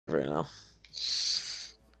right now.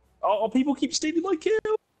 Oh, people keep stealing my kill.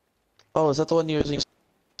 Oh, is that the one you're using?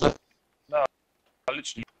 No, I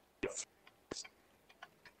literally.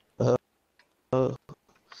 Uh,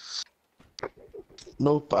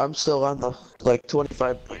 nope, I'm still on the like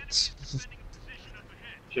 25 points.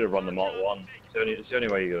 Should have run them all at one. It's the only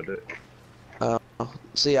way you gotta do it.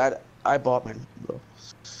 See, I bought mine though.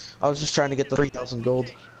 I was just trying to get the 3,000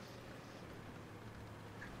 gold.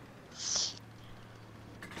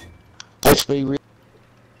 Which be re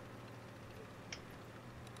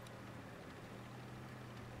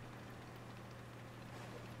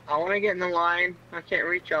I want to get in the line. I can't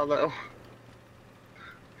reach y'all though.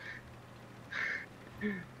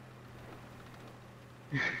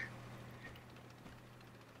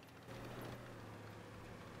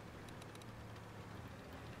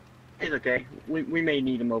 It's okay. We may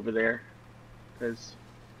need him over there, because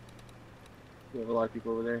we have a lot of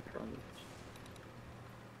people over there.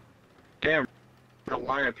 Damn, a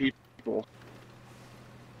line of people.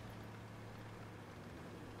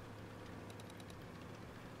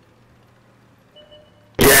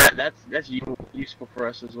 Yeah, that's useful for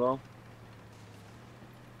us as well.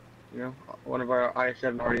 You know, one of our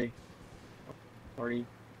IS-7 already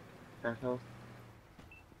half health.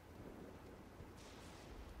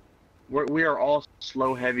 We are all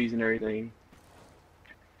slow heavies and everything.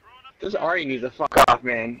 This Ari needs to fuck off,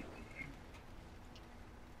 man.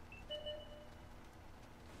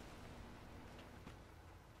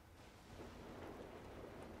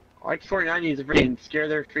 Like-49 needs to freaking scare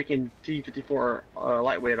their freaking T-54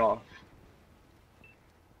 lightweight off.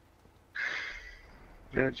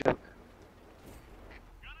 No joke.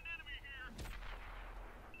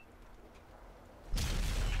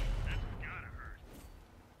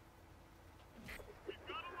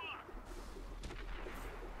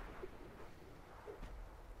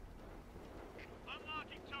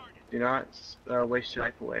 Do not waste your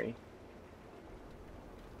life away.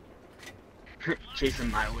 Chasing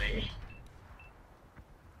my way.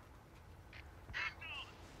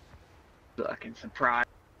 Fucking surprise.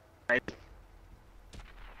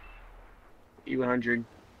 E100.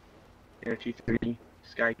 T30.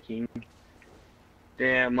 Sky King.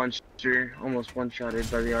 Damn, Munster. Almost one-shotted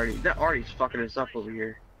by the Artie. That Artie's fucking us up over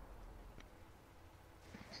here.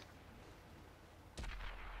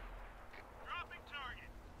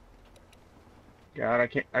 God, I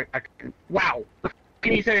can't. I can. Wow!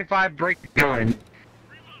 P75 break the gun.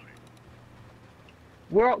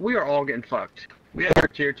 We are all getting fucked. We have our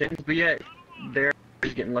tier 10s, but yet they're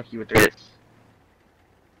just getting lucky with this.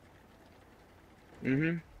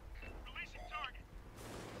 I'm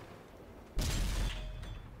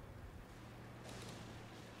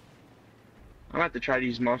gonna have to try to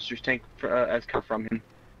use Monster's tank for, as cover from him.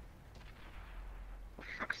 For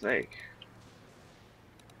fuck's sake.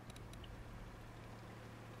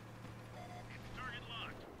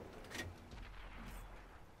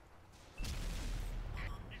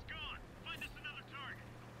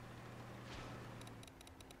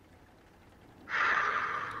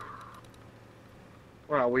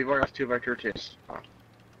 Well, we've already lost 2 of our tier 2s. Oh.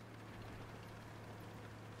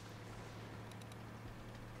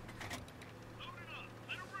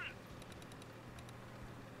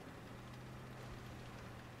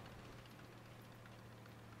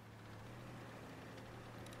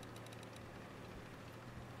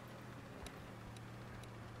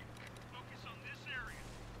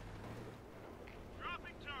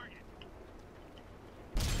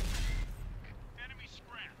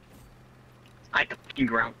 I fucking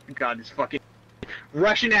ground. God, this fucking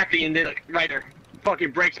rushing after me and then right there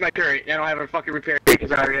fucking breaks my turret. I don't have a fucking repair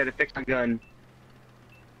because I already had to fix my gun.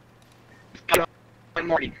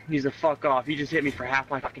 Marty needs to fuck off. He just hit me for half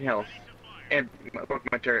my fucking health and broke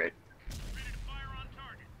my turret.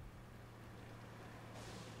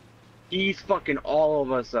 He's fucking all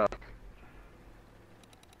of us up.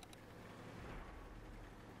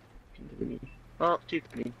 Oh,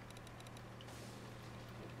 230.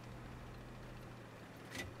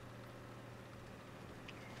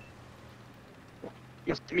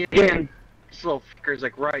 You'll see me again. This little fucker's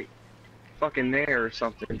like right fucking there or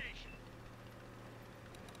something.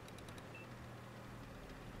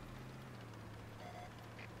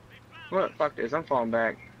 What? Fuck this, I'm falling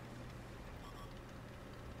back.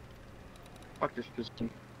 Fuck this piston.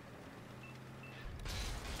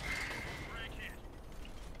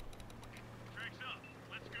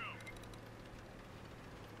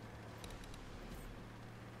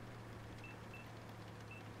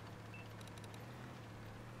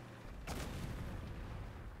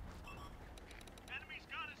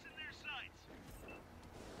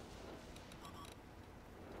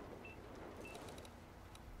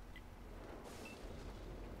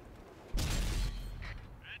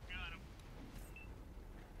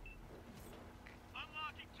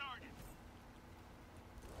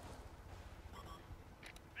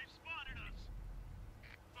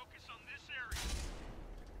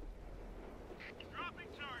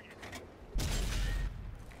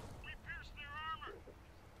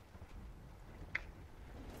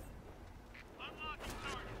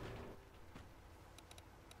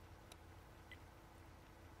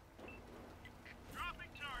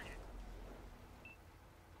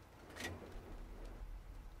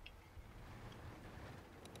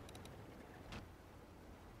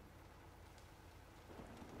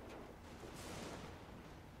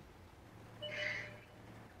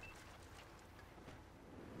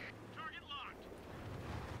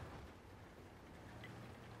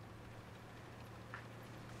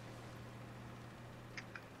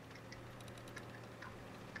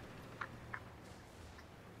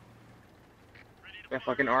 That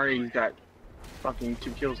fucking Ari's got fucking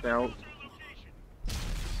 2 kills now.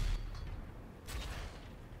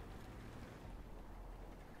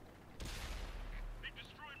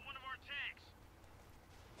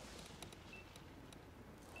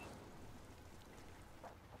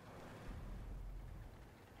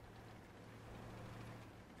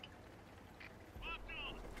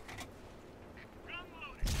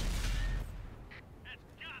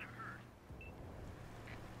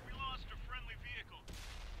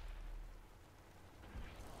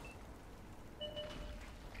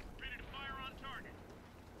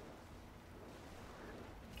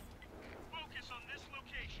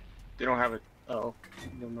 They don't have it. Oh,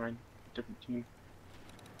 never mind. Different team.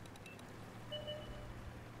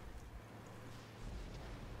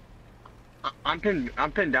 I'm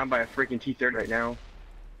pinned down by a freaking T-30 right now.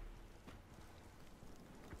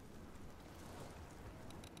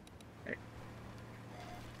 I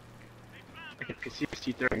can see this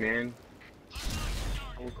T-30, man.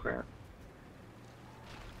 Oh crap.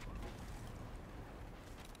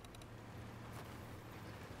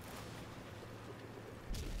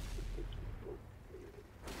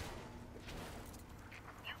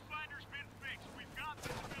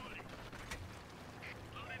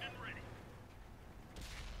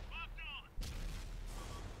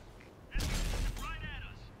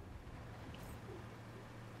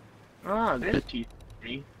 Ah, there's a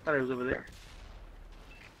T-30. Thought it was over there.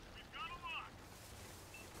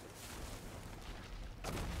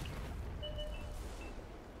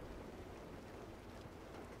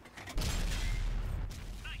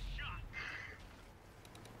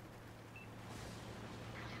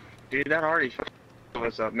 Dude, that already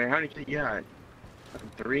what's up, man? How many kills you got?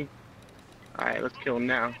 3? Alright, let's kill him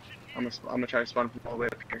now. I'm gonna try to spawn him all the way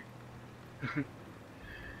up here.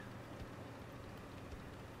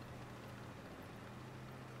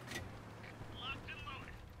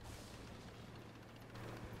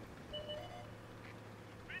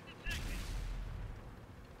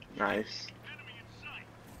 Nice.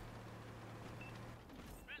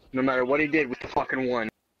 No matter what he did, we fucking won.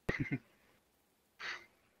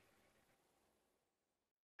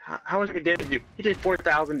 How much did he do? He did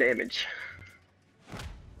 4,000 damage.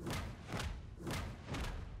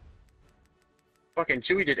 Fucking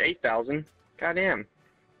Chewie did 8,000. Goddamn.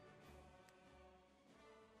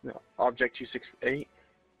 No, Object 268.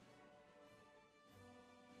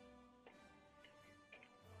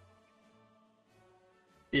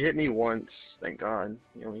 He hit me once, thank God.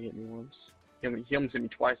 He only hit me once. He almost hit me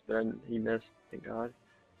twice, but then he missed, thank God.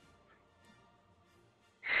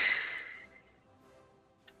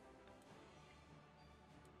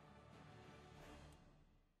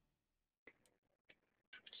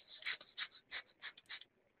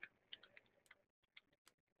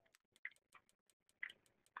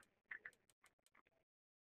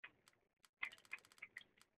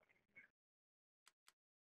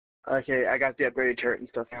 Okay, I got the upgraded turret and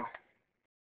stuff now.